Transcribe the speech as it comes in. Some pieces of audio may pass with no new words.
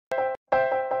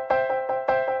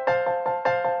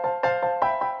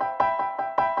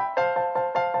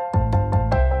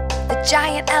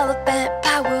Giant elephant,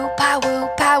 pow-woo, pow-woo,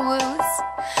 pow-woos.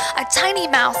 A tiny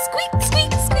mouse, squeak,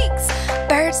 squeak, squeaks.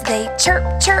 Birds, they chirp,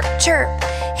 chirp, chirp.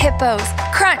 Hippos,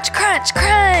 crunch, crunch,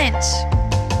 crunch.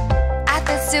 At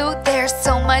the zoo, there's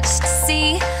so much to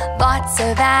see. Lots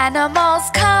of animals,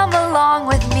 come along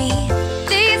with me.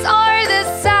 These are the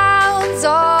sounds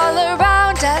all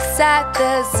around us at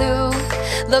the zoo.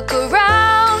 Look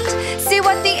around, see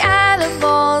what the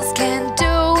animals can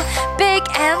do. Big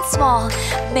and small,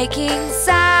 making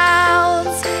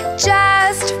sounds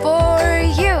just for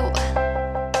you.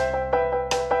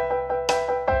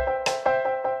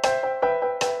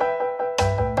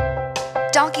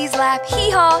 Donkeys laugh,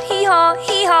 hee-haw, hee-haw,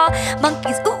 hee-haw.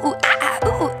 Monkeys, ooh-ooh, ah-ah,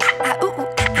 ooh-ooh, ah-ah, ooh-ooh,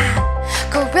 ah-ah.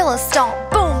 Gorillas stomp,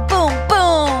 boom, boom,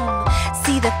 boom.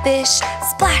 See the fish,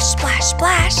 splash, splash,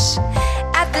 splash.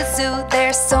 At the zoo,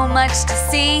 there's so much to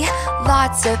see.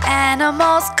 Lots of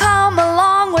animals, come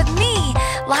along with me.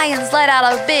 Lions let out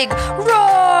a big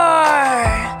roar.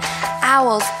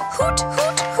 Owls, hoot,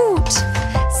 hoot, hoot.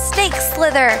 Snakes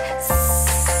slither,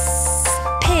 sss.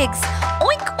 Pigs,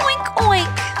 oink, oink,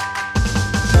 oink.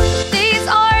 These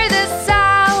are the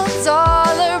sounds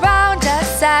all around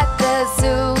us at the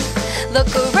zoo.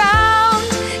 Look around,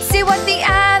 see what the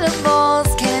animals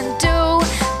can do.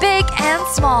 Big and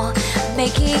small,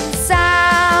 making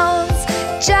sounds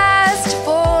just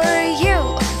for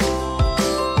you.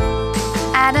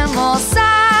 Animal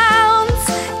sounds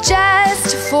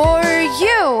just for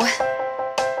you.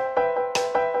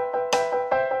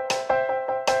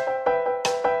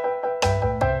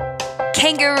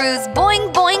 Kangaroos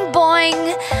boing, boing, boing.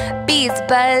 Bees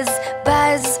buzz,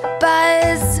 buzz,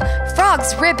 buzz.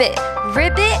 Frogs ribbit,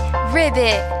 ribbit,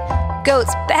 ribbit.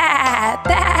 Goats baa,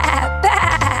 baa,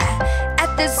 baa.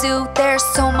 At the zoo, there's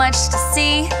so much to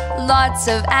see. Lots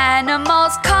of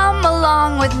animals, come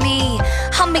along with me.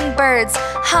 Hummingbirds,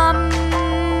 hum.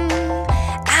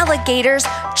 Alligators,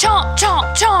 chomp,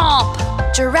 chomp, chomp.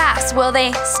 Giraffes, will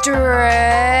they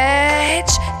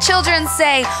stretch? Children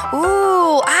say,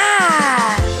 ooh,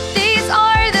 ah. These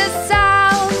are the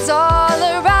sounds all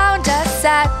around us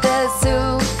at the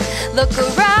zoo. Look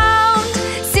around,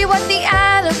 see what the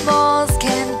animals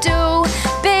can do.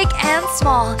 Big and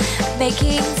small,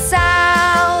 making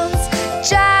sounds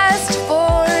just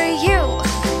for you.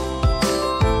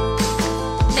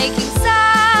 Making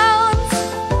sounds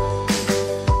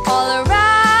all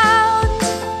around.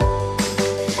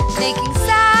 Making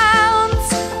sounds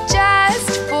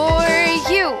just for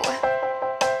you.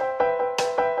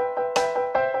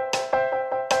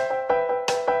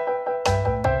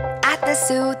 At the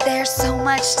zoo, there's so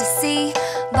much to see.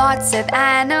 Lots of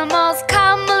animals,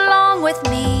 come along with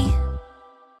me.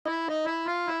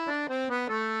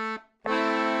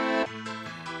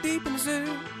 Deep in the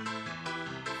zoo,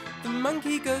 the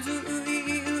monkey goes ooh ooh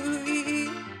ee ooh ee ee.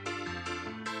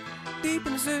 Deep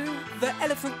in the zoo, the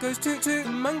elephant goes toot toot.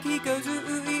 The monkey goes ooh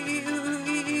ooh ee ooh ooh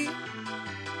ee.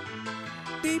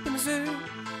 Deep in the zoo,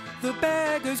 the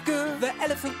bear goes good. The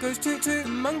elephant goes toot toot.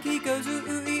 The monkey goes ooh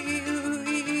ooh ee ooh ooh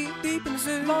ee. Deep in the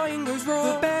zoo, lion goes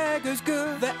raw. The bear goes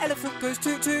good. The elephant goes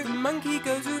toot toot. The monkey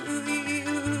goes ooh ooh ee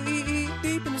ooh ooh ee.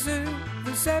 Deep in the zoo,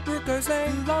 the zebra goes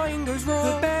lame. The lion goes raw.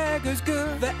 The bear goes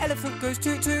good. The elephant goes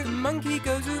toot toot. The monkey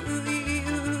goes ooh ooh ee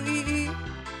ooh ooh ee.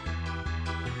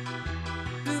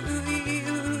 Ooh ooh ee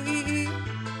ooh ooh ee.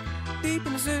 Deep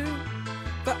in the zoo,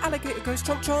 the alligator goes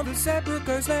chomp chomp. The zebra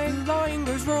goes lame. The lion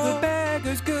goes raw. The bear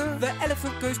goes good. The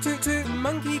elephant goes toot toot. The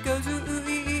monkey goes ooh ooh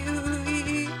ee ooh ooh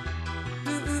ee.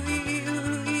 Ooh ooh ee ooh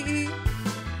ooh ee.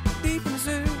 Deep in the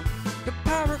zoo, the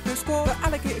parrot goes squawk. The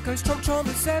alligator goes chomp chomp.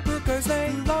 The zebra goes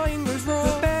lame. The lion goes raw.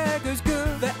 The bear goes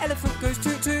good. The elephant goes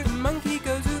toot toot. The monkey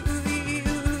goes ooh ooh ee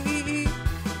ooh ooh ee.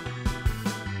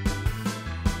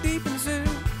 Deep in the zoo,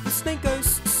 the snake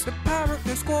goes sss. The parrot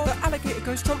goes squawk. The alligator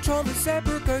goes chomp chomp. The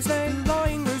zebra goes lame. The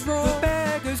lion goes raw. The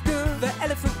bear goes good. The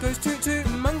elephant goes toot toot.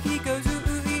 The monkey goes ooh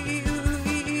ooh ee ooh ooh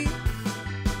ee.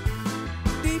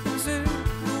 Deep in the zoo,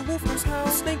 the wolf goes howl.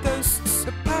 The snake goes sss.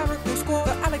 The parrot goes squawk.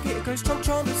 The alligator goes chomp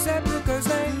chomp. The zebra goes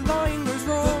lame. The lion goes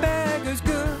raw. The bear goes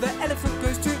good. The elephant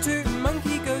goes toot toot. The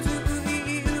monkey goes ooh ooh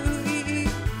ee ooh ooh ee.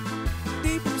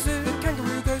 Deep in the zoo, the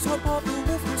kangaroo goes hop hop. The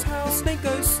wolf goes howl. The snake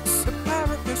goes sss. The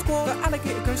parrot goes squawk. The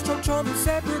alligator goes chomp chomp. The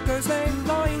zebra goes lame.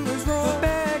 The lion goes raw. The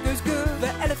bear goes good.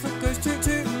 The elephant goes toot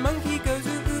toot. The monkey goes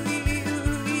ooh ooh ee ooh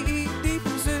ooh ee. Deep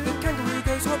in the zoo, the kangaroo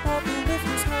goes hop hop. The wolf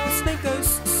goes howl. The snake goes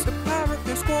sss. The parrot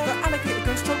goes squawk. The alligator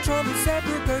goes chomp chomp. The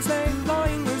zebra goes lame. The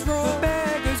lion goes raw. The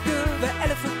bear goes good. The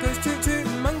elephant goes toot toot.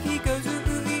 The monkey goes ooh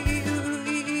ooh ee ooh ooh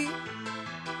ee.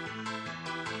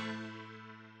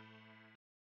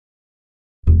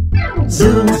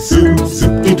 Zoo, zoo,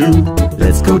 zoo-de-doo,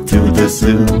 let's go to the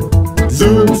zoo.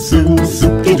 Zoo, zoo,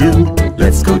 zoo-dee-doo.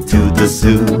 Let's go to the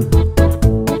zoo.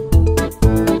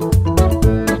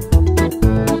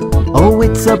 Oh,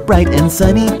 it's a bright and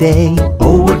sunny day.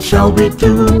 Oh, what shall we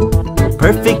do?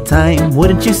 Perfect time,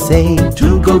 wouldn't you say,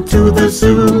 to go to the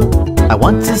zoo? I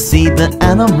want to see the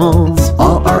animals,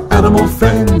 all our animal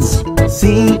friends.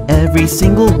 See every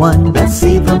single one and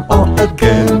see them all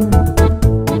again.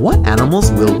 What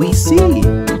animals will we see?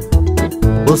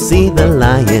 We'll see the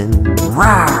lion,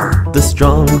 roar! The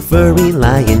strong furry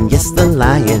lion, yes, the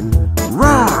lion,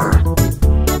 roar!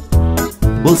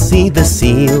 We'll see the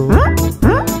seal,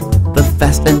 the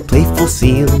fast and playful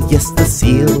seal, yes, the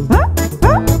seal.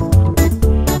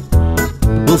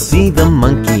 We'll see the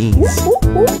monkeys,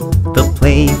 the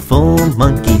playful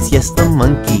monkeys, yes, the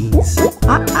monkeys.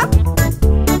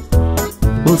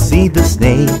 We'll see the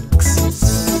snakes,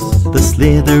 the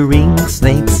slithering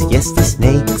snakes, yes, the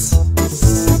snakes.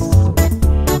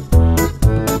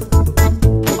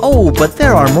 Oh, but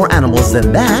there are more animals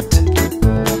than that.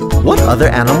 What other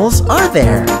animals are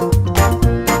there?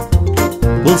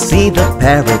 We'll see the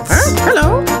parrots.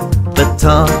 Hello. The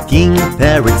talking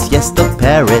parrots, yes, the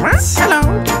parrots. Hello.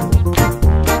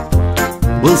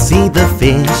 We'll see the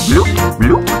fish. Bloop,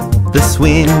 bloop. The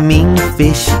swimming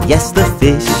fish, yes, the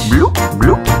fish. Bloop,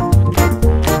 bloop.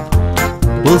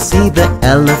 We'll see the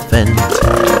elephant.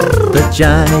 The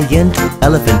giant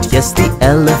elephant, yes, the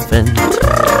elephant.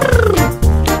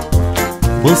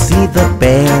 We'll see the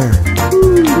bear.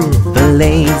 The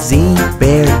lazy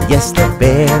bear, yes, the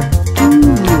bear.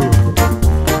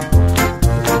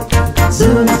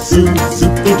 Zoo, zoo,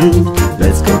 zoo-dee-doo.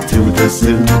 Let's go to the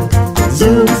zoo.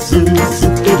 Zoo, zoo,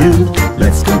 zoo-dee-doo.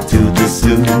 Let's go to the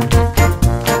zoo.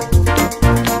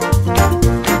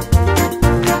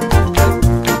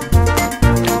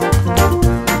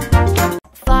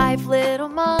 Five little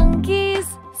monkeys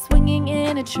swinging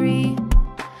in a tree.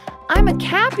 I'm a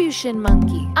Capuchin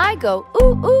monkey. I go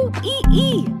ooh, ooh, ee,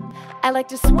 ee. I like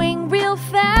to swing real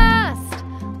fast.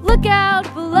 Look out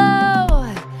below.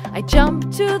 I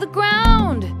jump to the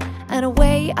ground and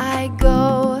away I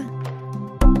go.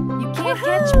 You can't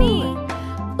catch me.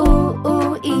 Ooh,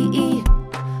 ooh, ee, ee.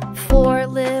 Four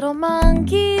little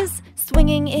monkeys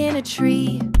swinging in a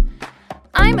tree.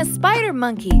 I'm a spider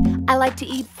monkey. I like to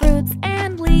eat fruits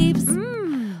and leaves.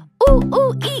 Ooh,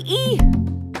 ooh, ee, ee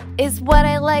is what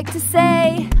I like to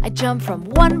say. I jump from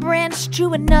one branch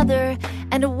to another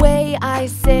and away I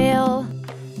sail.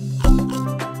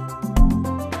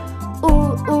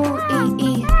 Ooh, ooh, ee,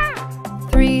 ee.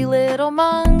 Three little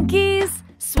monkeys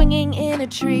swinging in a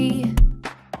tree.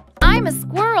 I'm a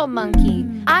squirrel monkey.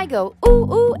 I go ooh,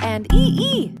 ooh, and ee,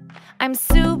 ee. I'm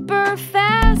super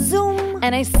fast, zoom,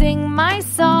 and I sing my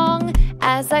song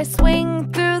as I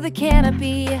swing through the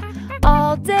canopy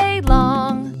all day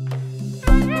long.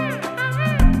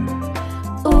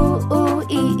 Ooh, ooh,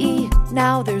 ee, ee.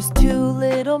 Now there's two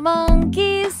little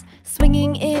monkeys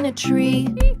swinging in a tree.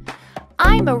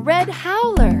 I'm a red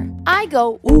howler. I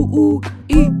go ooh, ooh,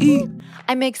 ee, ee.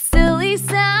 I make silly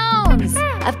sounds.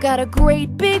 I've got a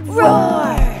great big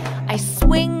roar. I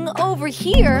swing over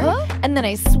here, and then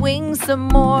I swing some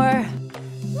more.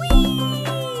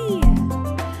 Whee!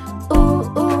 Ooh,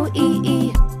 ooh, ee,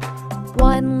 ee.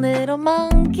 One little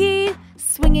monkey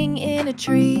swinging in a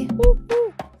tree.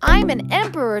 I'm an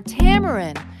emperor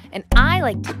tamarin, and I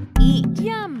like to eat.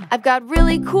 Yum! I've got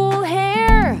really cool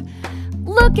hair.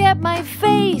 Look at my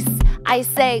face. I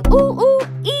say ooh, ooh,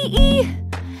 ee, ee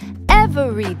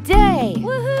every day.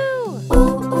 Woohoo!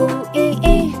 Ooh, ooh, ee,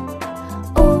 ee.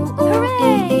 Ooh, ooh,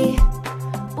 hooray! Ee, ee.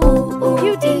 Ooh, ooh,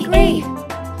 you did great.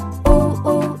 Ooh,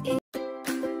 ooh, ee.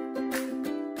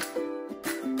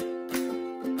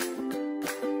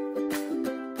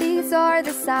 These are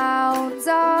the sounds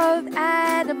of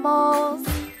animals.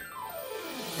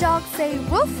 Dogs say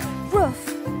woof, woof.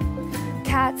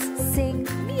 Cats sing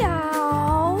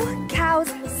meow. Cows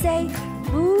say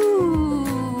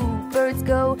moo. Birds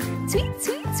go tweet,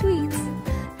 tweet, tweet.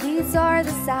 These are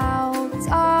the sounds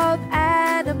of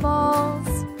animals.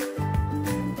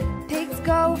 Pigs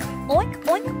go oink,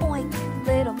 oink, oink.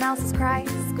 Little mouses cry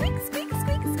squeak, squeak,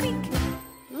 squeak, squeak.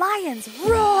 Lions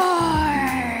roar.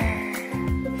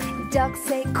 Ducks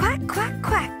say quack, quack,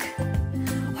 quack.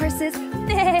 Horses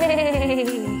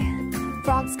neigh.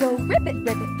 Frogs go ribbit,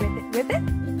 ribbit, ribbit, ribbit.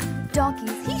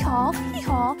 Donkeys hee-haw,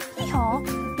 hee-haw, hee-haw.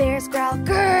 Bears growl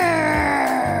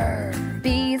grrr.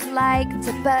 Bees like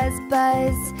to buzz,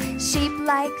 buzz. Sheep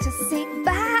like to sing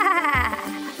bah.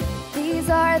 These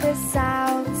are the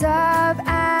sounds of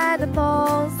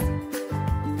animals.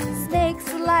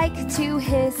 Snakes like to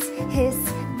hiss, hiss.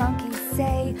 Monkeys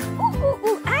say ooh, ooh,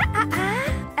 ooh, ah, ah, ah.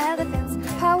 Elephants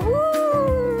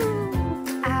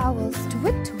paw-woo. Owls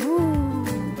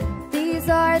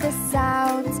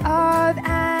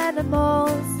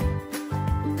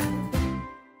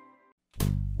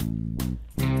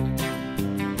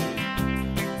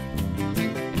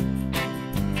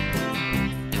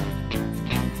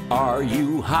Are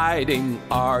you hiding?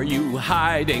 Are you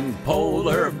hiding?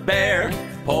 Polar bear,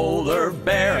 polar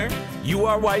bear. You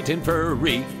are white and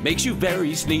furry, makes you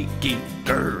very sneaky.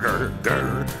 Grr, grr,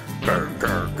 grr, grr,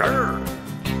 grr, grr.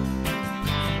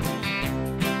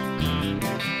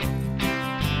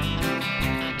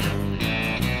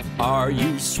 Are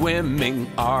you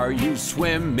swimming? Are you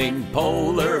swimming?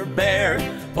 Polar bear,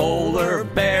 polar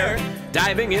bear.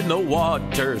 Diving in the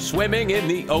water, swimming in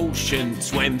the ocean.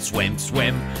 Swim, swim,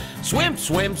 swim, swim,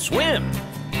 swim, swim.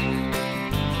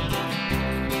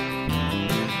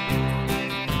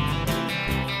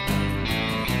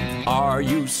 Are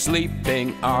you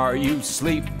sleeping? Are you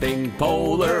sleeping?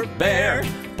 Polar bear,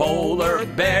 polar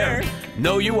bear.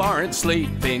 No, you aren't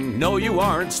sleeping. No, you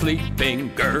aren't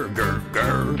sleeping. Grr, grr,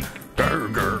 grr, grr,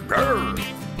 grr, grr.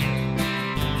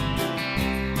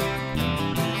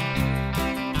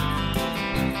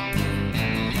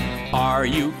 Are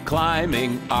you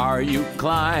climbing? Are you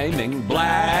climbing?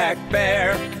 Black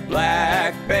bear,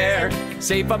 black bear.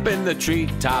 Safe up in the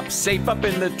treetops, safe up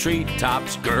in the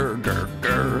treetops. Grr, grr,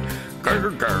 grr,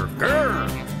 grr, grr, grr.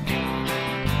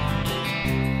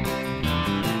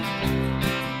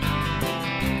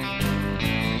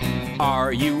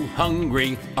 Are you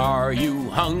hungry? Are you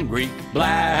hungry?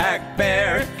 Black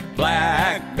bear,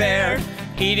 black bear.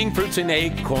 Eating fruits and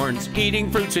acorns, eating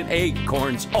fruits and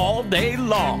acorns all day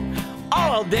long,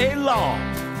 all day long.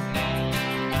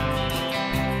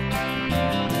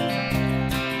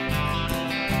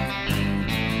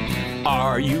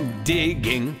 Are you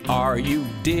digging? Are you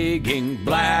digging?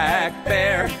 Black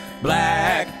bear,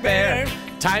 black bear.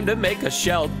 Time to make a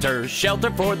shelter, shelter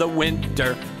for the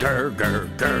winter. Grr, grr,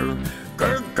 grr,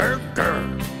 grr, grr,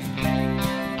 grr.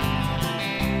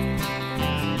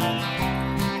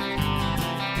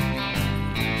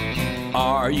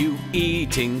 Are you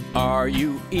eating? Are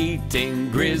you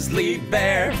eating? Grizzly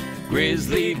bear,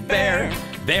 grizzly bear.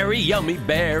 Very yummy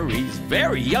berries,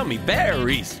 very yummy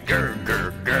berries. Grr,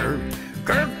 grr, grr,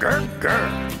 grr, grr,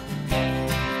 grr.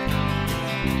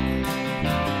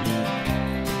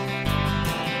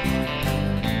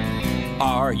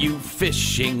 Are you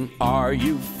fishing? Are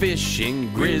you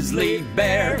fishing? Grizzly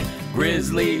bear,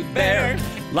 grizzly bear.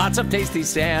 Lots of tasty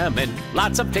salmon,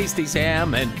 lots of tasty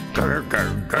salmon. Grr,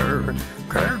 grr, grr,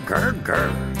 grr, grr, grr.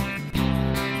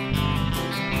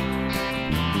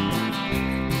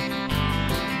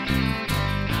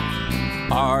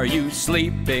 Are you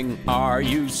sleeping? Are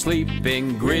you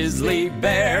sleeping? Grizzly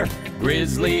bear,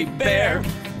 grizzly bear.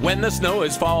 When the snow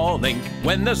is falling,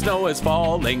 when the snow is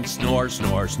falling, snore,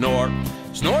 snore, snore,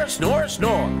 snore, snore,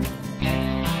 snore.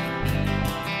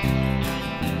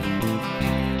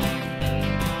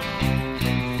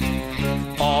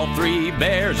 All three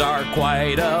bears are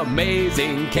quite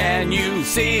amazing. Can you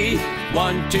see?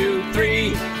 1, 2,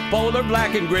 3. Polar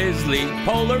black and grizzly,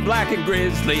 polar black and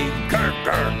grizzly. Grr,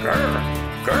 grr, grr,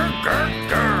 grr, grr,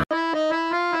 grr.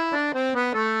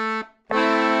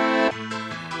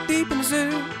 Deep in the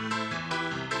zoo,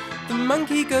 the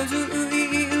monkey goes ooh ooh ee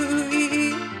ee ooh ooh ee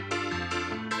ee.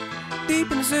 Deep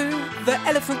in the zoo, the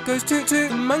elephant goes toot toot.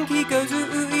 The monkey goes ooh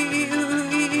ooh ee ee ooh ooh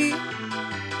ee ee.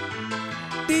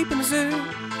 Deep in the zoo,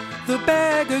 the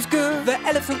bear goes good. The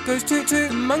elephant goes toot toot.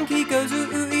 The monkey goes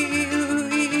ooh ooh ee ee ooh ooh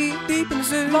ee ee. Deep in the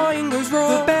zoo, lion goes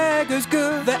raw. The bear goes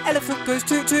good. The elephant goes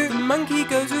toot toot. The monkey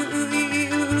goes ooh ooh ee ee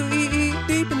ooh ooh ee ee.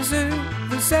 Deep in the zoo,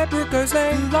 the zebra goes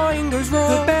lame. The lion goes raw.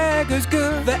 The bear goes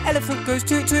good. The elephant goes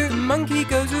toot toot. The monkey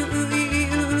goes ooh ooh ee ee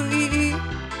ooh ooh ee ee.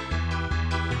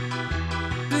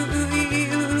 Ooh ooh ee ee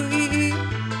ooh ooh ee ee.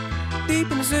 Deep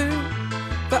in the zoo,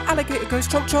 the alligator goes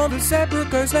chomp chomp. The zebra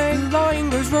goes lame. The lion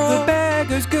goes raw. The bear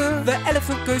goes good. The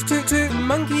elephant goes toot toot. The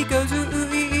monkey goes ooh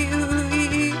ooh ee ee ooh ooh ee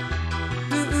ee.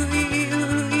 Ooh ooh ee ee ooh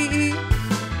ooh ee ee.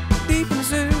 Deep in the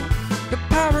zoo, the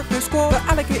parrot goes squawk. The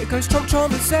alligator goes chomp chomp.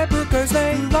 The zebra goes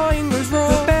lame. The lion goes raw.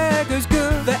 The bear goes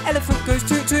good. The elephant goes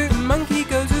toot toot. The monkey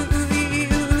goes ooh ooh ee ee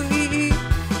ooh ooh ee ee.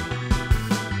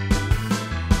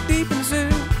 Deep in the zoo,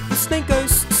 the snake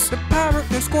goes the parrot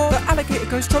goes squawk. The alligator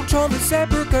goes chomp chomp. The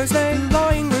zebra goes lame. The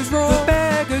lion goes raw. The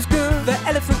bear goes good. The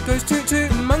elephant goes toot toot.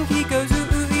 The monkey goes ooh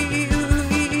ooh ee ee ooh ooh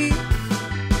ee ee.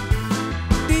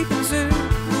 Deep in the zoo,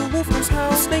 the wolf goes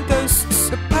howl. The snake goes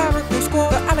the parrot goes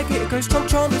squawk. The alligator goes chomp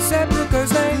chomp. The zebra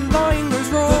goes lame. The lion goes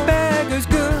raw. The bear goes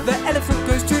good. The elephant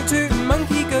goes toot toot. The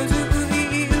monkey goes ooh ooh ee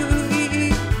ee ooh ooh ee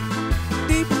ee.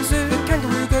 Deep in the zoo, the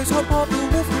kangaroo goes hop hop. The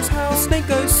wolf goes howl. The snake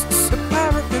goes the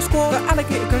parrot goes squawk. The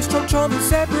alligator goes chomp chomp. The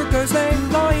zebra goes lame.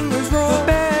 The lion goes raw. The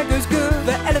bear goes good.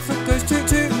 The elephant goes toot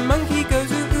toot. The monkey goes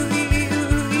ooh ooh ee ee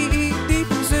ooh ooh ee ee. Deep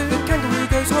in the zoo, the kangaroo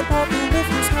goes hop hop. The wolf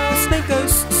goes howl. The snake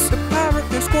goes the parrot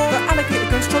goes squawk. The alligator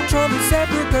goes chomp chomp. The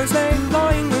zebra goes lame. The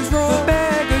lion goes raw. The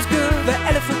bear goes good. The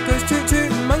elephant goes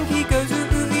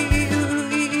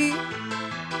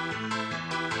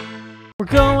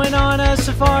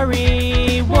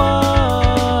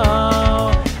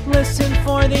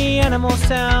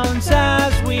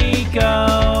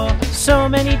go. So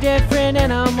many different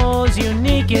animals,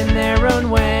 unique in their own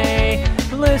way.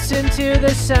 Listen to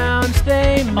the sounds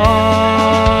they make. All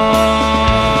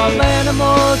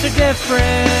animals are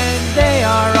different, they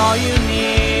are all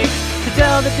unique. To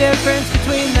tell the difference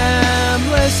between them,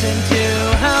 listen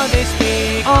to how they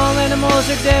speak. All animals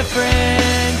are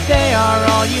different, they are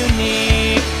all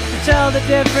unique. To tell the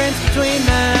difference between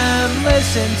them,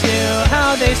 listen to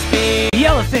how they speak. The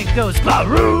elephant goes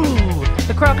baroo,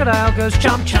 the crocodile goes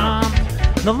chomp chomp,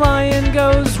 the lion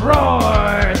goes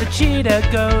roar, the cheetah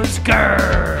goes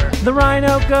grrr, the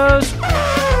rhino goes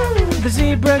the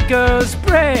zebra goes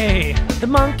bray, the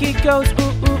monkey goes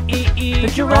ooh ooh ee ee, the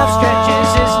giraffe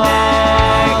stretches his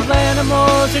neck. All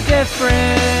animals are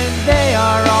different, they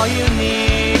are all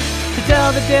unique. To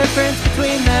tell the difference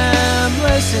between them,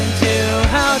 listen to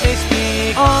how they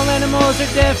speak. All animals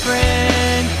are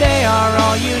different, they are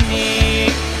all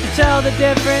unique. To tell the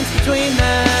difference between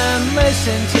them,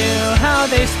 listen to how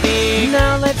they speak.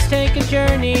 Now let's take a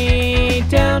journey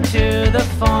down to the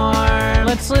farm.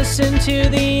 Let's listen to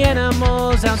the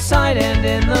animals outside and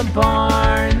in the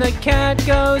barn. The cat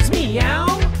goes meow,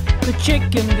 the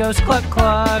chicken goes cluck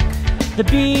cluck, the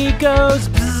bee goes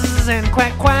bzzz, and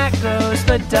quack quack goes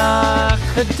the duck.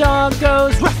 The dog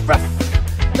goes ruff ruff,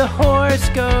 the horse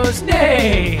goes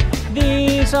neigh.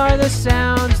 These are the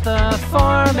sounds the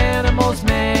farm animals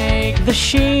make. The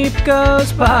sheep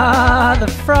goes baa, the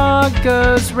frog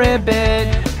goes ribbit,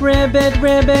 ribbit,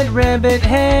 ribbit, ribbit,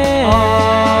 hey.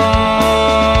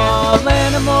 All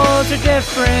animals are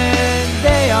different,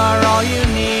 they are all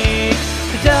unique.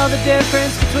 To tell the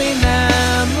difference between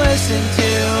them, listen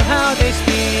to how they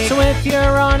speak. So if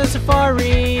you're on a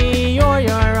safari or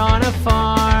you're on a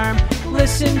farm,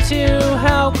 listen to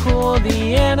how cool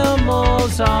the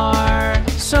animals are.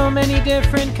 So many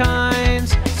different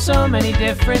kinds, so many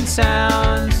different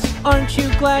sounds. Aren't you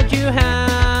glad you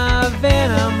have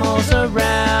animals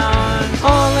around?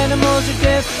 All animals are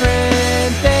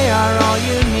different, they are all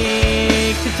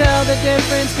unique. To tell the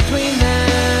difference between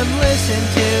them, listen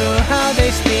to how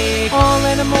they speak. All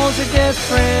animals are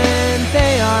different,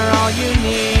 they are all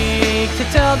unique. To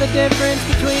tell the difference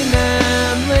between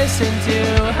them, listen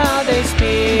to how they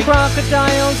speak.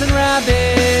 Crocodiles and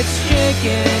rabbits,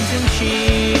 chickens and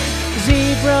sheep,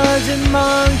 zebras and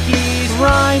monkeys,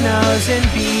 rhinos and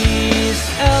bees,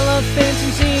 elephants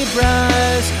and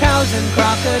zebras, cows and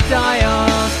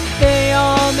crocodiles. They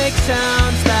all make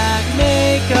sounds that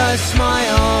make us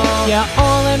smile. Yeah,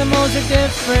 all animals are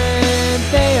different,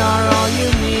 they are all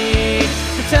unique.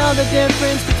 To tell the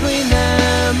difference between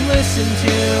them, listen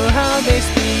to how they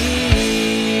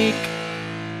speak.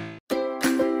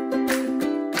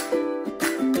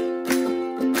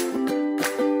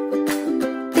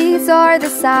 These are the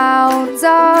sounds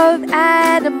of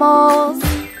animals.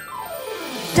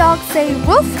 Dogs say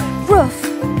woof, woof.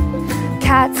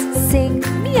 Cats sing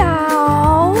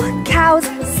meow. Cows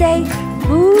say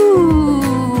moo.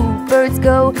 Birds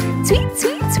go tweet,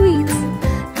 tweet, tweet.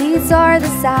 These are the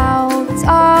sounds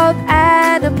of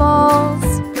animals.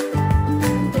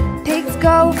 Pigs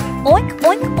go oink,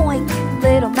 oink, oink.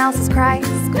 Little mouses cry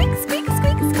squeak, squeak,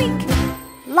 squeak, squeak.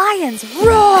 Lions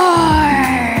roar.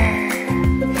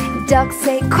 Ducks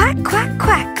say quack, quack,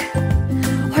 quack.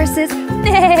 Horses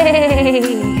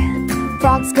neigh.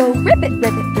 Frogs go ribbit,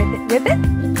 ribbit, ribbit, ribbit.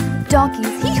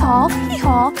 Donkeys hee-haw,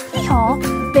 hee-haw, hee-haw.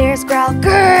 Bears growl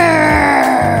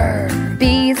grrr.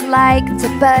 Bees like to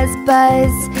buzz,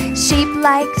 buzz. Sheep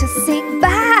like to sing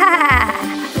bah.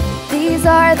 These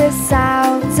are the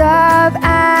sounds of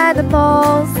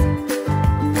animals.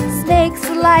 Snakes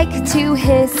like to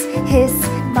hiss, hiss.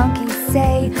 Monkeys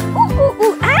say ooh, ooh,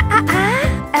 ooh, ah, ah, ah.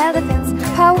 Elephants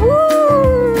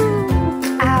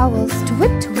pawoo. Owls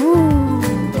twit-twoo.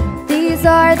 These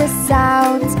are the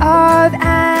sounds of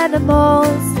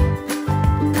animals.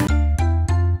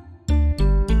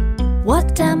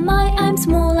 What am I? I'm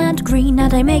small and green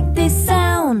and I make this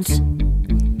sound.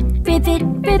 Ribbit,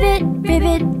 ribbit,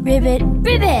 ribbit, ribbit,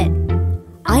 ribbit.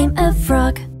 I'm a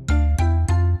frog.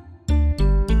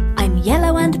 I'm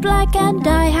yellow and black and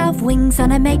I have wings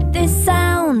and I make this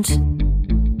sound.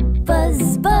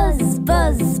 Buzz, buzz,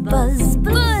 buzz, buzz,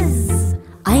 buzz.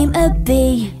 I'm a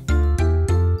bee.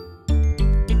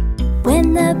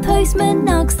 When the postman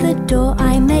knocks the door,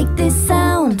 I make this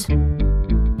sound.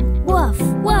 Woof,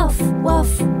 woof,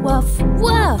 woof, woof,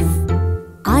 woof.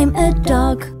 I'm a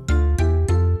dog.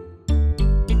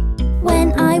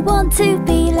 When I want to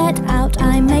be let out,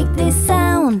 I make this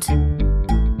sound.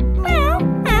 Meow,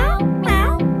 meow,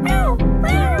 meow, meow,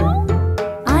 meow.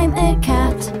 I'm a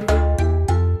cat.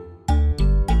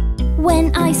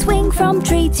 When I swing from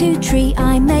tree to tree,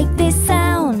 I make this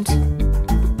sound.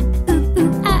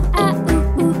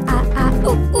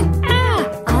 ooh, ooh,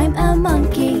 ah. I'm a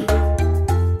monkey.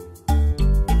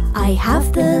 I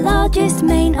have the largest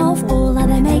mane of all,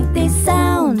 and I make this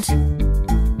sound.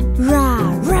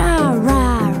 Rah, rah,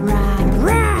 rah, rah,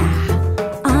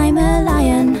 rah. I'm a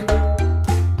lion.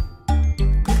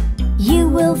 You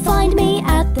will find me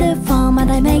at the farm,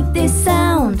 and I make this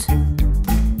sound.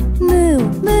 Moo,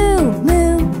 moo,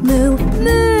 moo, moo,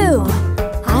 moo.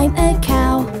 I'm a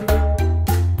cow.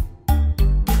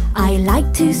 I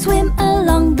like to swim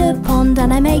along the pond,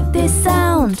 and I make this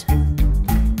sound.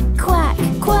 Quack,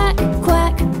 quack,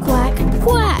 quack, quack,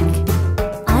 quack.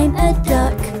 I'm a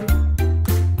duck.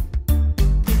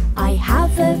 I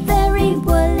have a very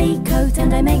woolly coat,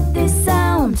 and I make this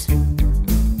sound.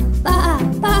 Ba,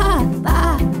 ba,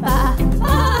 ba, ba,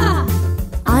 ba.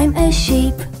 I'm a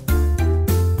sheep.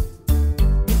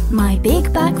 My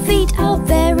big back feet are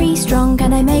very strong,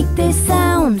 and I make this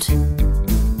sound.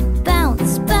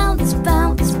 Bounce, bounce,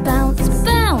 bounce, bounce,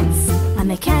 bounce.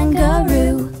 I'm a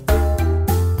kangaroo.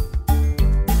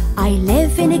 I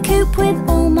live in a coop with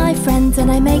all my friends, and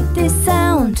I make this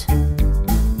sound.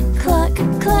 Cluck,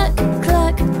 cluck,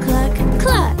 cluck, cluck,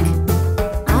 cluck.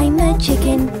 I'm a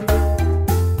chicken.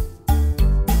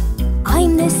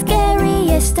 I'm the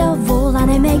scariest of all, and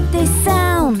I make this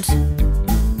sound.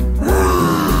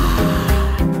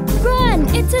 Run!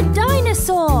 It's a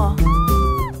dinosaur!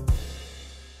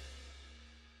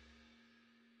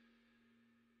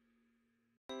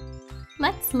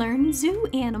 Let's learn zoo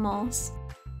animals.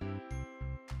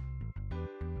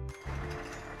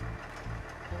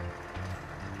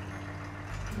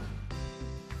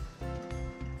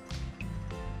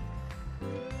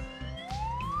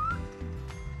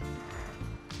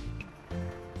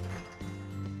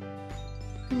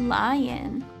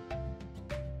 Lion.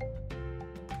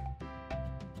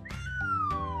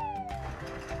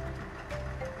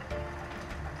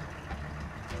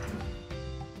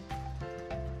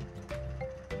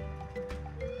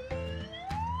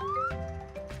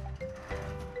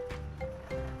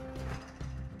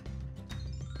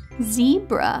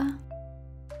 Zebra.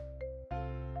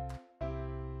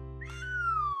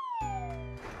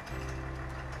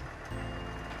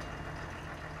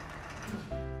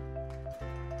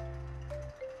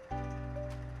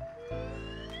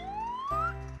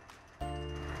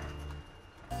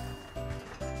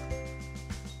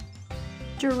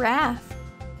 Giraffe.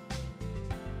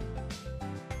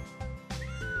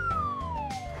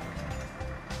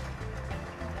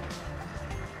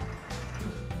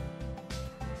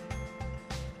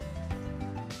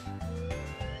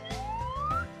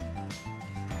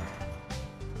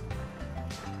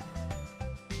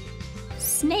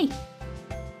 Snake.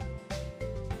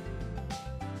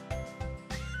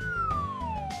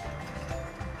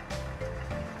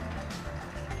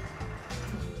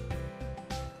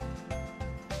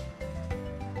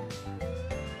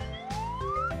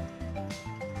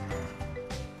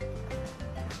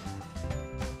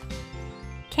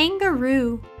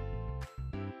 Kangaroo.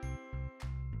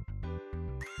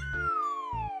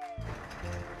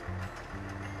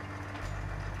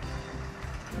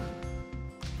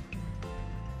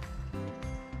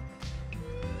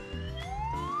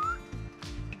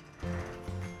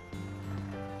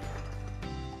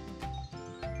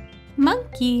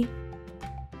 Monkey.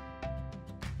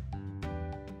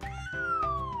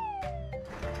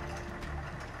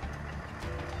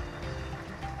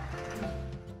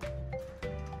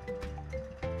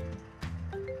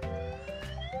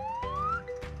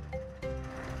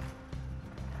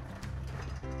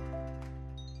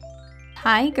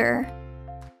 Tiger.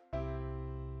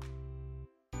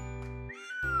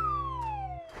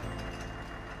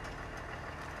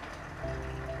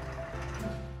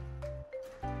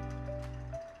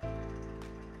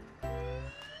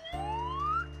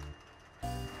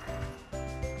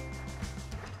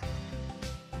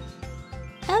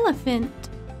 Elephant.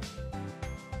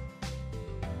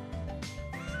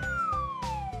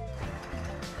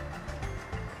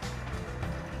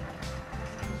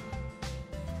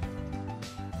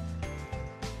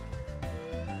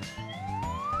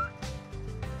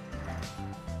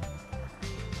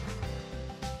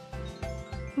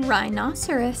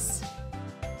 Rhinoceros.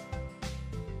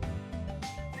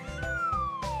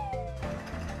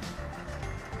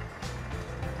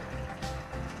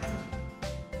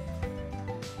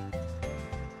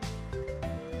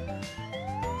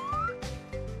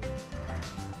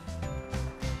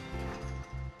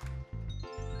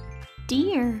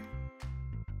 Deer.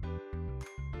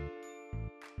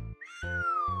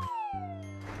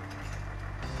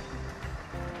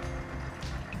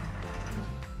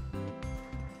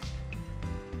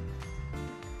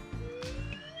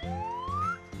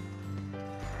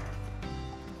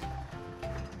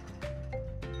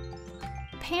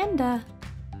 Panda.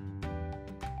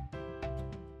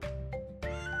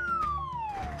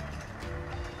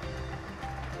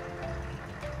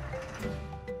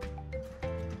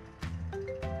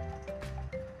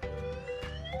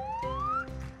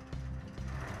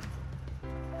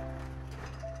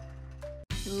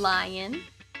 Lion.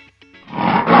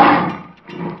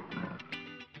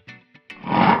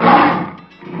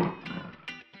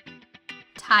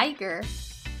 Tiger.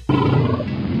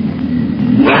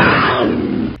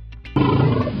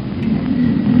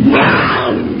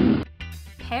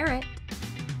 Parrot.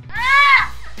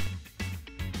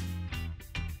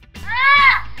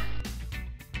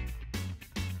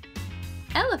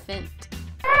 Elephant.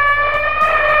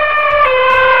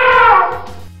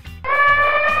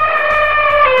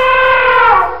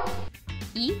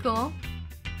 Eagle.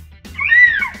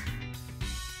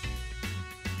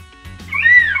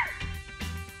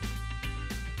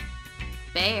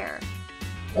 Bear.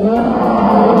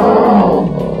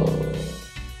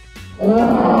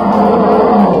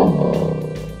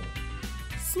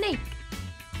 Snake.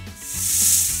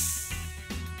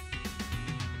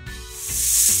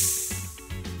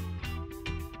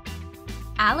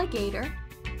 Alligator.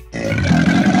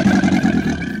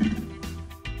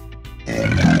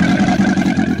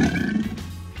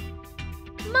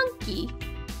 Monkey.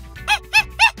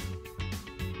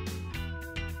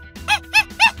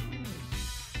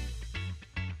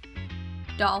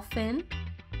 Dolphin.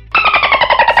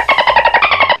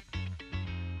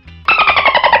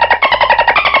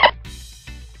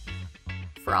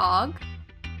 Frog.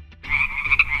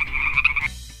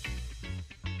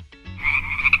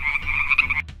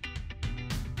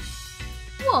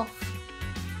 Wolf.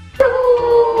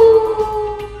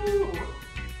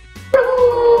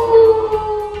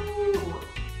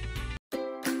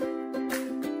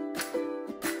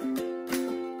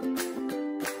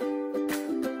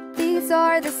 These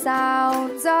are the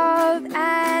sounds of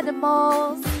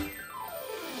animals.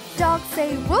 Dogs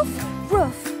say woof,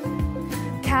 woof.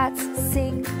 Cats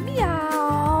sing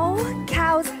meow.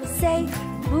 Cows say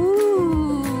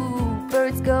moo.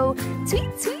 Birds go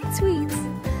tweet, tweet, tweet.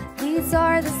 These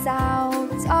are the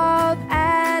sounds of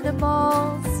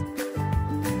animals.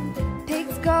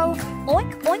 Pigs go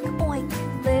oink, oink, oink.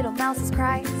 Little mouses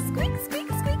cry squeak, squeak,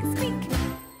 squeak, squeak.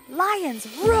 Lions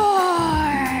roar.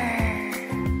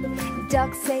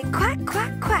 Ducks say quack,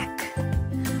 quack, quack.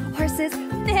 Horses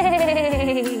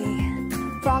neigh.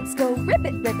 Frogs go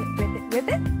ribbit, ribbit, ribbit,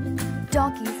 ribbit.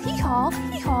 Donkeys hee-haw,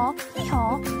 hee-haw,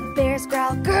 hee-haw. Bears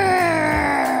growl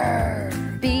grrr.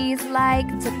 Bees like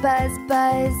to buzz,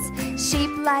 buzz. Sheep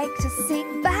like to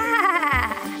sing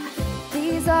bah.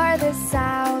 These are the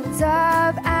sounds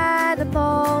of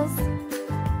animals.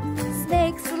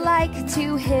 Snakes like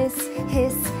to hiss,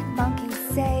 hiss. Monkeys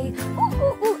say ooh,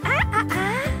 ooh, ooh, ah, ah,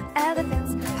 ah.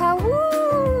 Elephants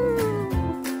pawoo.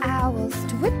 Owls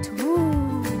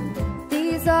twit-twoo.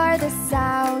 These are the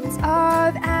sounds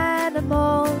of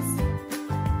animals.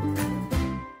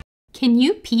 Can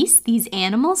you piece these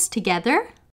animals together?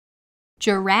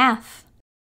 Giraffe.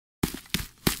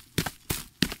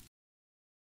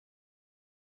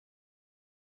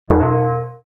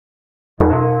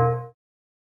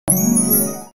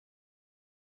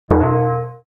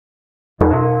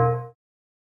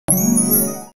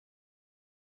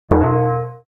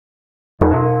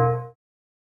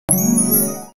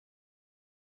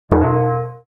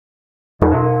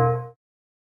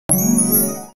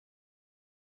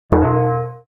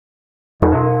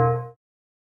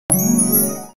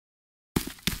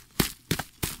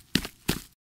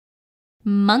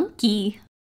 Monkey.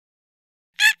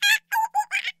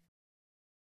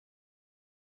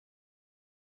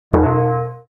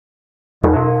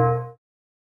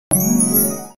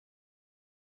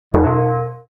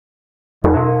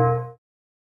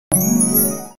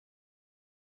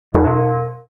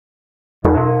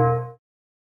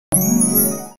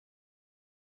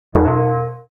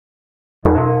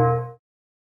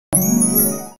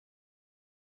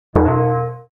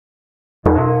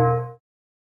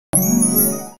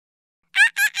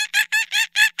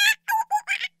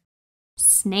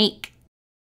 Snake.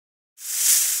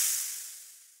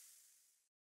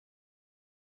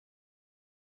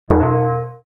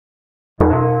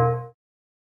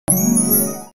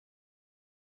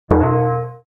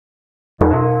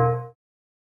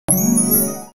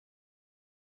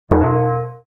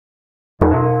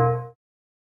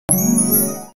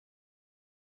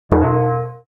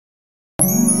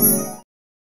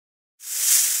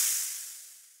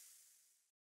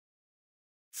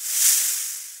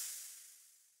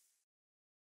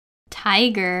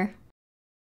 Tiger.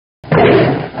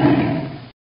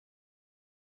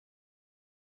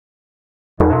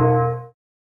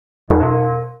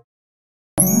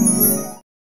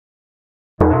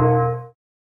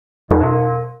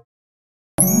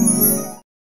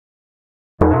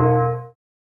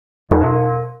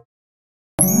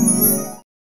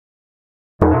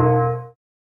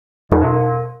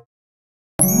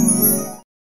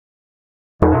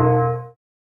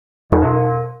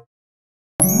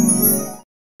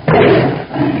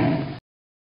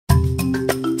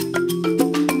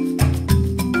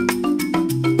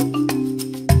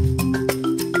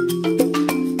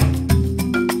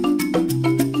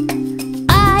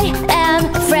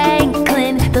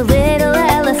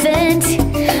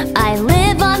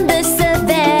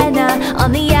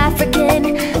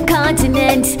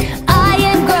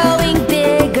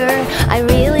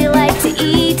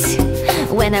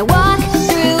 When I walk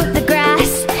through the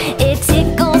grass, it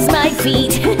tickles my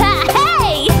feet.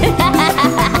 Hey!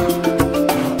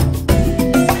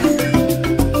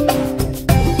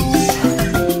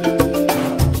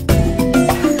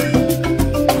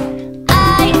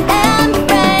 I am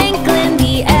Franklin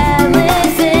the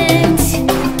elephant.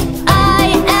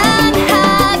 I am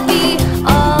happy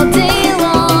all day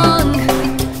long.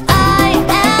 I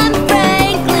am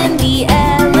Franklin the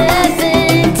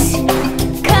elephant.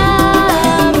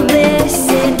 Come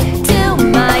listen to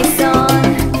my song.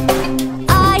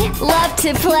 I love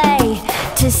to play,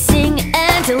 to sing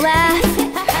and to laugh.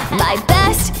 My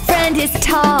best friend is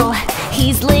tall,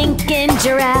 he's Lincoln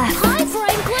Giraffe. Hi,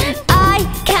 Franklin.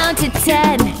 I count to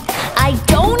 10, I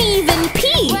don't even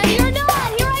pee. When you're not,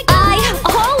 here I go.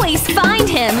 I always find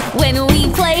him when we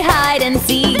play hide and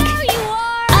seek. There you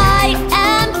are. I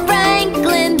am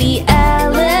Franklin the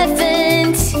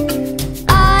elephant.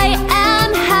 I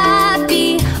am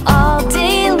happy all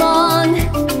day long.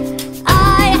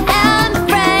 I am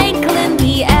Franklin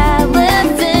the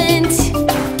elephant.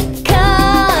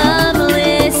 Come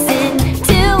listen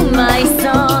to my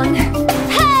song.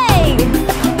 Hey!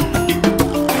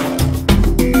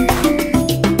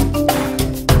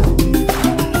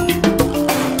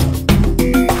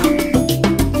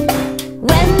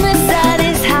 When the sun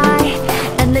is high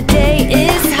and the day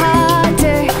is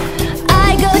harder,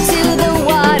 I go to the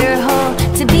water hole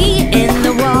to be in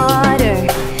the water.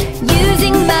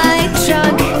 Using my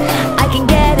trunk, I can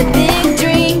get a big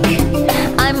drink.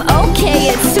 I'm okay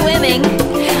at swimming,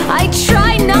 I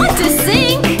try not to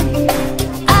sink.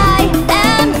 I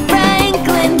am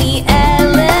Franklin the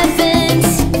elephant.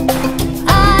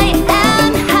 I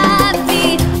am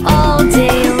happy all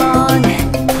day long.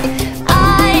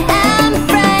 I am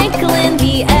Franklin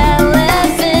the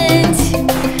elephant.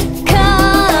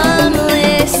 Come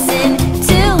listen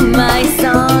to my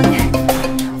song.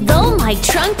 Though my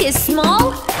trunk is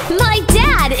small, my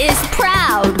dad is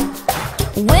proud.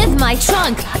 With my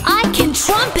trunk, I can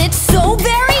trumpet so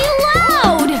very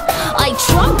loud. I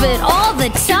trumpet all the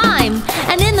time,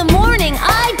 and in the morning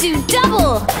I do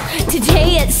double.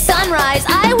 Today at sunrise,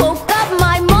 I woke up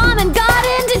my mom and got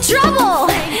into trouble.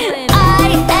 I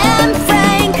am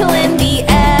Franklin the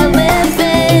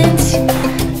elephant.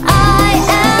 I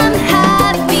am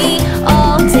happy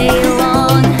all day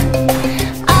long.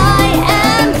 I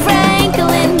am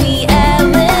Franklin the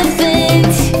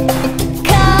elephant.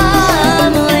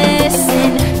 Come listen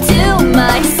to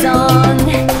my song.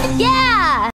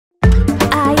 Yeah!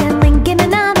 I am Lincoln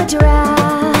and I'm a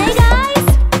giraffe. Hey guys!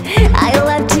 I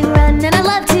love to run and I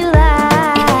love to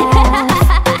laugh.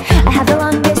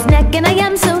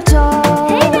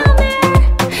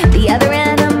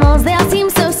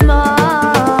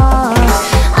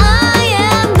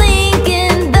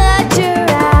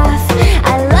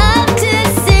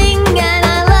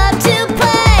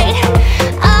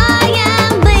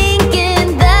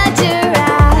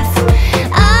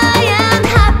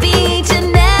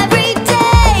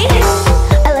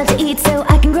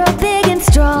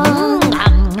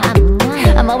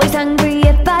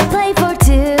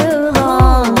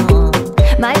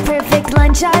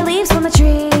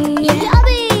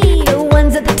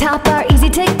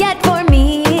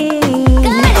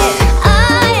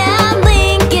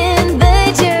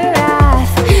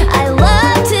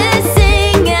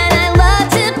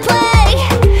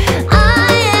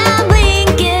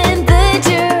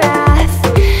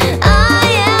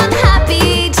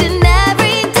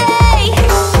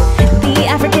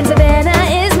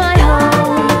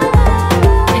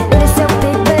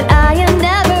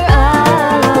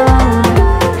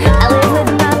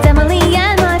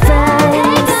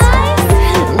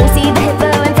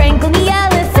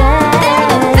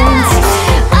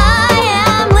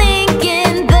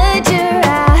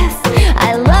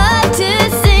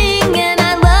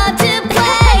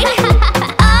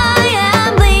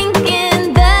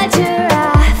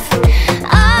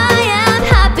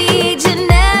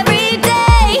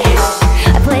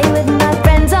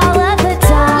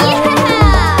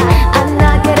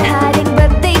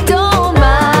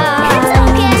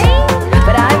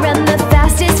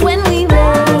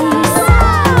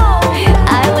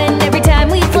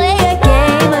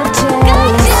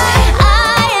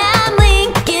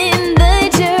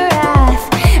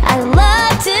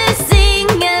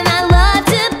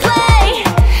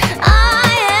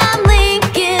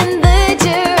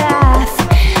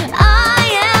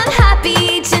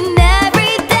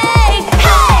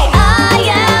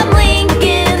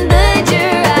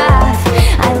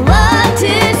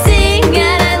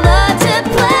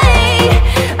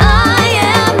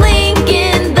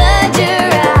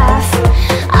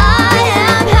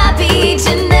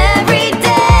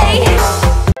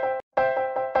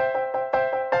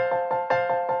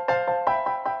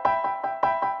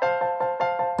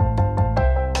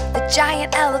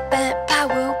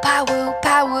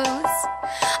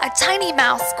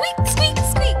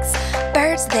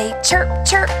 they chirp,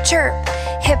 chirp, chirp.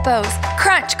 Hippos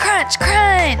crunch, crunch,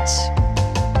 crunch.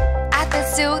 At the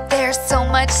zoo there's so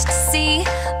much to see.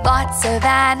 Lots of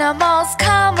animals,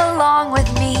 come along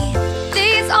with me.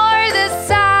 These are the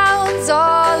sounds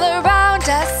all around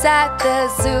us at the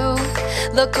zoo.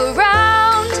 Look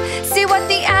around, see what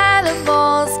the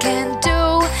animals can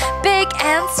do. Big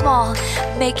and small,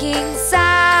 making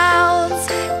sounds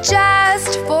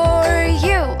just for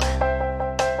you.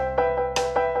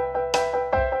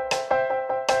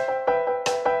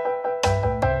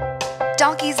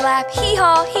 Donkeys laugh,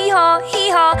 hee-haw, hee-haw,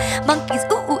 hee-haw. Monkeys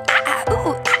ooh, ooh, ah, ah, ooh,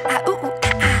 ooh, ah, ah, ooh, ooh,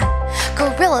 ah, ah.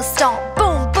 Gorillas stomp,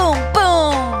 boom, boom,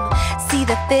 boom. See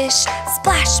the fish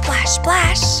splash, splash,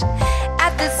 splash.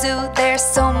 At the zoo there's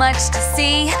so much to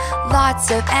see.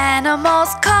 Lots of animals,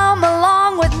 come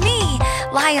along with me.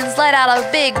 Lions let out a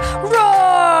big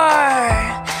roar.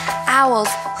 Owls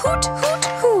hoot, hoot,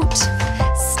 hoot.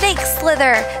 Snakes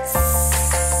slither,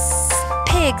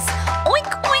 pigs oink,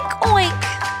 oink, oink.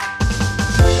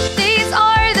 These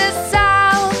are the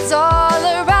sounds all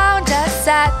around us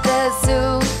at the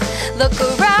zoo. Look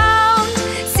around,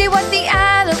 see what the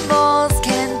animals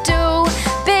can do.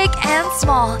 Big and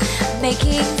small,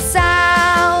 making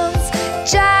sounds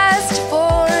just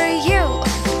for you.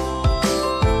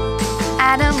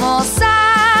 Animal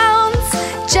sounds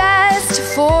just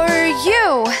for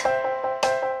you.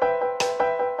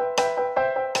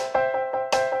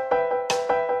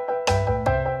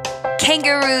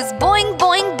 Kangaroos boing,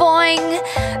 boing, boing.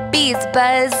 Bees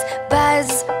buzz,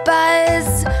 buzz,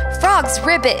 buzz. Frogs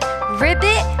ribbit,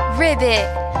 ribbit, ribbit.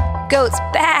 Goats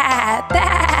baa,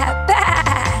 baa,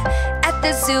 baa. At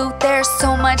the zoo there's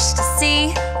so much to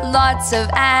see. Lots of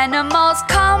animals,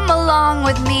 come along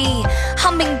with me.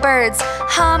 Hummingbirds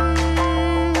hum.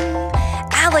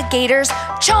 Alligators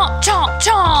chomp, chomp,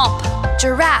 chomp.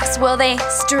 Giraffes, will they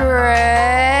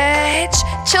stretch?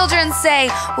 Children say,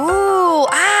 ooh,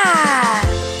 ah.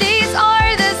 These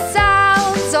are the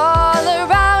sounds all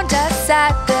around us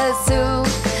at the zoo.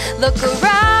 Look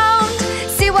around,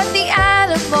 see what the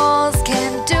animals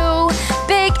can do.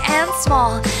 Big and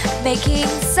small, making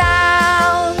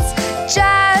sounds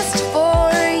just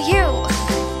for you.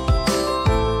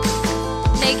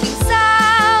 Making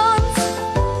sounds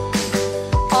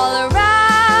all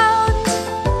around.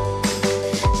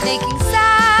 Making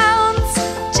sounds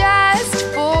just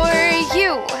for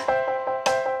you.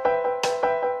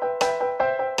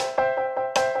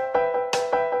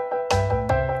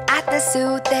 At the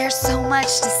zoo there's so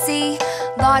much to see.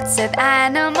 Lots of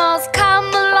animals,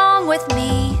 come along with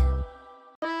me.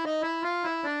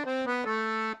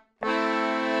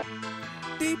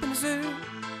 Deep in the zoo,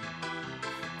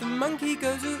 the monkey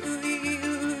goes ooh, ooh, ee, ooh,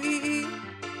 ooh, ee, ee.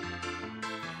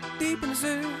 Deep in the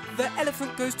zoo, the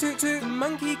elephant goes toot, toot. The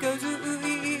monkey goes ooh, ooh,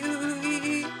 ee, ee, ooh, ooh, ee,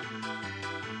 ee.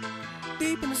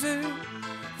 Deep in the zoo,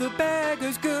 the bear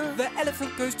goes good. The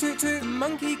elephant goes toot, toot. The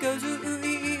monkey goes ooh, ooh,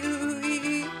 ee, ee, ooh, ooh, ee,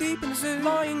 ee. Deep in the zoo,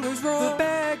 lion goes raw. The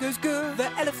bear goes good.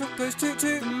 The elephant goes toot,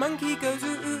 toot. The monkey goes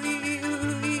ooh, ooh, ee, ee, ooh,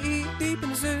 ooh, ee, ee. Deep in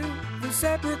the zoo, the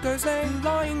zebra goes lame. The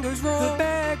lion goes raw. The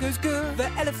bear goes good. The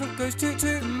elephant goes toot,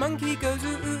 toot. The monkey goes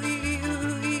ooh, ooh, ee, ee, ooh,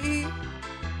 ooh, ee, ee.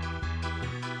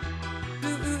 Ooh,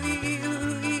 ooh, ee, ee, ooh,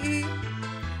 ooh, ee, ee.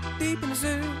 Deep in the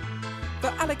zoo,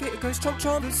 the alligator goes chomp,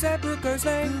 chomp. The zebra goes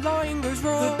lame. The lion goes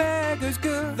raw. The bear goes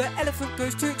good. The elephant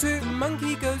goes toot, toot. The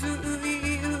monkey goes ooh, ooh, ee,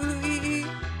 ee, ooh, ooh, ee, ee.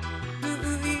 Ooh,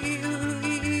 ooh, ee, ee, ooh, ooh,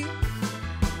 ee, ee.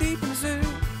 Deep in the zoo,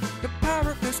 the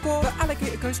parrot goes squawk. The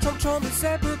alligator goes chomp, chomp. The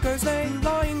zebra goes lame. The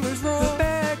lion goes raw. The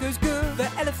bear goes good. The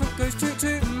elephant goes toot,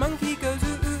 toot. The monkey goes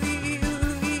ooh, ooh, ee, ee, ooh,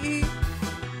 ooh, ee, ee.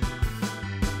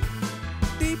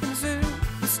 Deep in the zoo,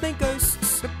 the snake goes.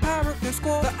 The parrot goes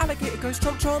squawk. The alligator goes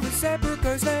chomp, chomp. The zebra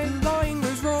goes lame. The lion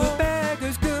goes raw. The bear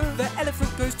goes good. The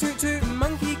elephant goes toot, toot. The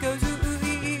monkey goes ooh, ooh,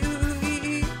 ee, ee, ooh, ooh, ee,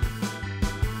 ee.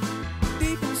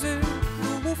 Deep in the zoo, the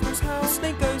wolf goes howl. The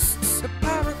snake goes. The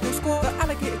parrot goes squawk. The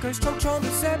alligator goes chomp, chomp.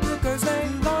 The zebra goes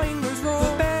lame. The lion goes raw.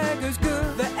 The bear goes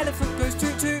good. The elephant goes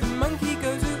toot, toot. The monkey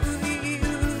goes ooh, ooh, ee, ee,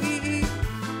 ooh, ooh, ee, ee.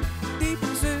 Deep in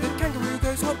the zoo, the kangaroo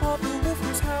goes hop, hop. The wolf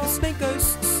goes howl. The snake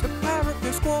goes. The parrot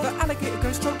goes squawk. The alligator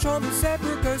goes chomp, chomp. The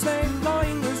zebra goes lame. The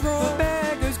lion goes raw. The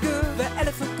bear goes good. The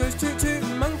elephant goes toot, toot. The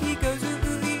monkey goes ooh,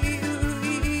 ooh, ee, ee, ooh, ooh,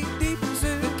 ee, ee. Deep in the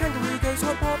zoo, the kangaroo goes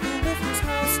hop, hop. The wolf goes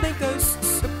howl. The snake goes.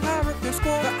 The parrot goes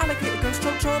squawk. The alligator goes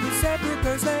chomp, chomp. The zebra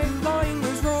goes lame. The lion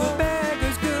goes raw. The bear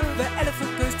goes good. The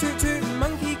elephant goes toot, toot. The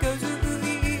monkey goes ooh, ooh,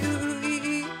 ee, ee, ooh, ooh, ee,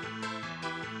 ee.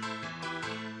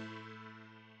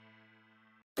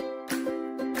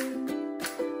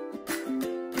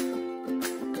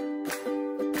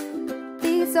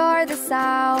 These are the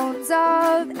sounds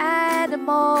of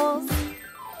animals.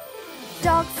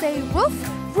 Dogs say woof,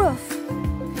 woof.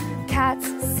 Cats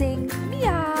sing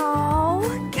meow.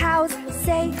 Cows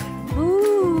say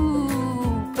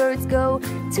moo. Birds go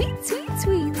tweet, tweet,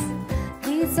 tweet.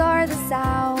 These are the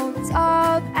sounds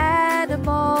of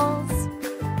animals.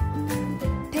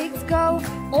 Pigs go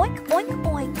oink, oink,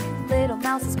 oink. Little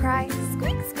mouses cry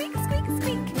squeak, squeak, squeak,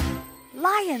 squeak.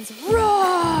 Lions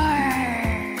roar.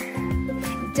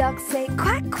 Ducks say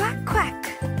quack, quack, quack.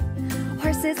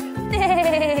 Horses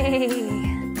neigh.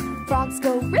 Frogs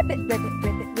go ribbit, ribbit,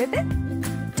 ribbit, ribbit.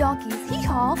 Donkeys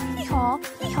hee-haw, hee-haw,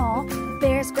 hee-haw.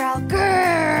 Bears growl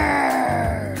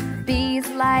grrr. Bees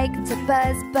like to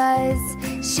buzz, buzz.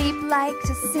 Sheep like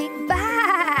to sing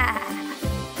bah.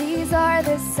 These are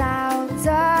the sounds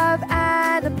of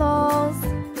animals.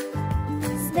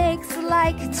 Snakes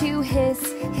like to hiss,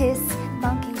 hiss.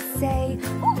 Monkeys say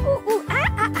ooh, ooh, ooh, ah,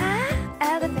 ah, ah.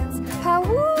 Elephants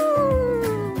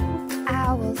paw-woo.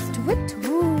 Owls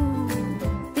twit-woo.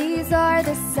 These are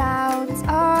the sounds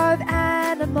of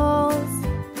animals.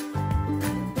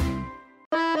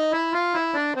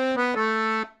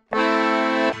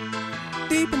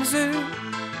 Deep in the zoo,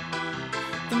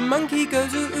 the monkey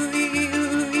goes ooh ooh ee ee ooh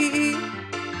ooh ee ee.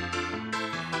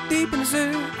 Deep in the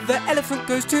zoo, the elephant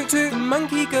goes toot toot. The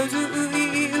monkey goes ooh ooh ee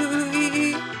ee ooh ooh ee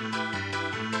ee.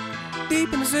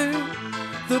 Deep in the zoo,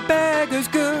 the bear goes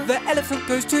good. The elephant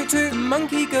goes toot toot. The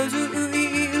monkey goes ooh ooh ee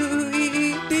ee ooh ooh ee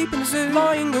ee. Deep in the zoo,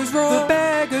 lion goes raw. The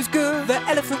bear goes good. The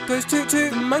elephant goes toot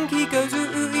toot. The monkey goes ooh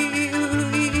ooh ee ee ooh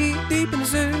ooh ee ee. Deep in the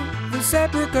zoo, the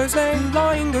zebra goes lame. The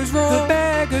lion goes raw. The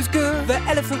bear goes good. The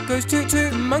elephant goes toot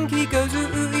toot. The monkey goes ooh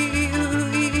ooh ee ee ooh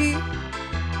ooh ee ee.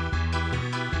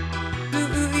 Ooh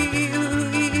ooh ee ee ooh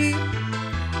ooh ee ee.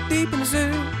 Deep in the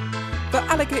zoo, the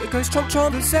alligator goes chomp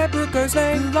chomp. The zebra goes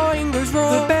lame. The lion goes raw.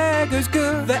 The bear goes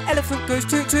good. The elephant goes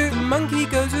toot toot. The monkey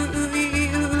goes ooh ooh ee ee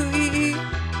ooh ooh ee ee.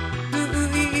 Ooh ooh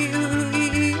ee ee ooh ooh ee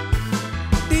ee.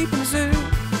 Deep in the zoo,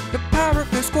 the parrot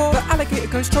goes squawk. The alligator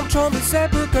goes chomp chomp. The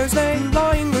zebra goes lame. The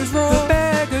lion goes raw. The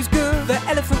bear goes good. The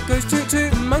elephant goes toot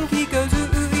toot. The monkey goes ooh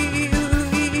ooh ee ee ooh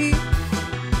ooh ee ee.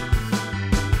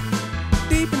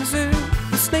 Deep in the zoo,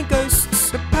 the snake goes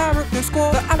the parrot goes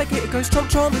squawk. The alligator goes chomp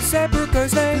chomp. The zebra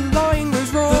goes lame. The lion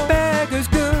goes raw. The bear goes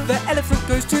good. The elephant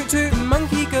goes toot toot. The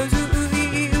monkey goes ooh ooh ee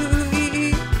ee ooh ooh ee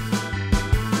ee.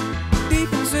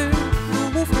 Deep in the zoo, the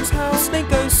wolf goes howl. The snake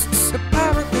goes the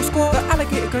parrot goes squawk. The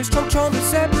alligator goes chomp chomp. The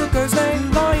zebra goes lame.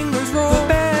 The lion goes raw. The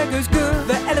bear goes good.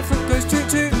 The elephant goes toot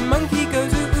toot. The monkey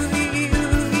goes ooh ooh ee ee ooh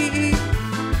ooh ee ee.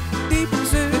 Deep in the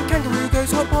zoo, the kangaroo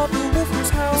goes hop hop. The wolf goes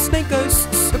howl. The snake goes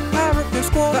the parrot goes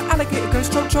squawk. The alligator goes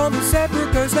chomp chomp. The zebra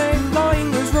goes lame. The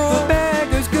lion goes raw. The bear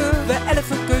goes good. The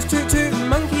elephant goes toot toot. The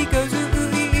monkey goes ooh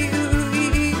ooh ee ee ooh ooh ee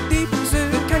ee. Deep in the zoo,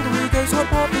 the kangaroo goes hop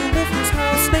hop. The wolf goes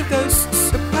howl. The snake goes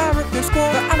the parrot goes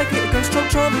squawk. The alligator goes chomp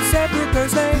chomp. The zebra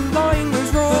goes lame. The lion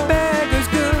goes raw. The bear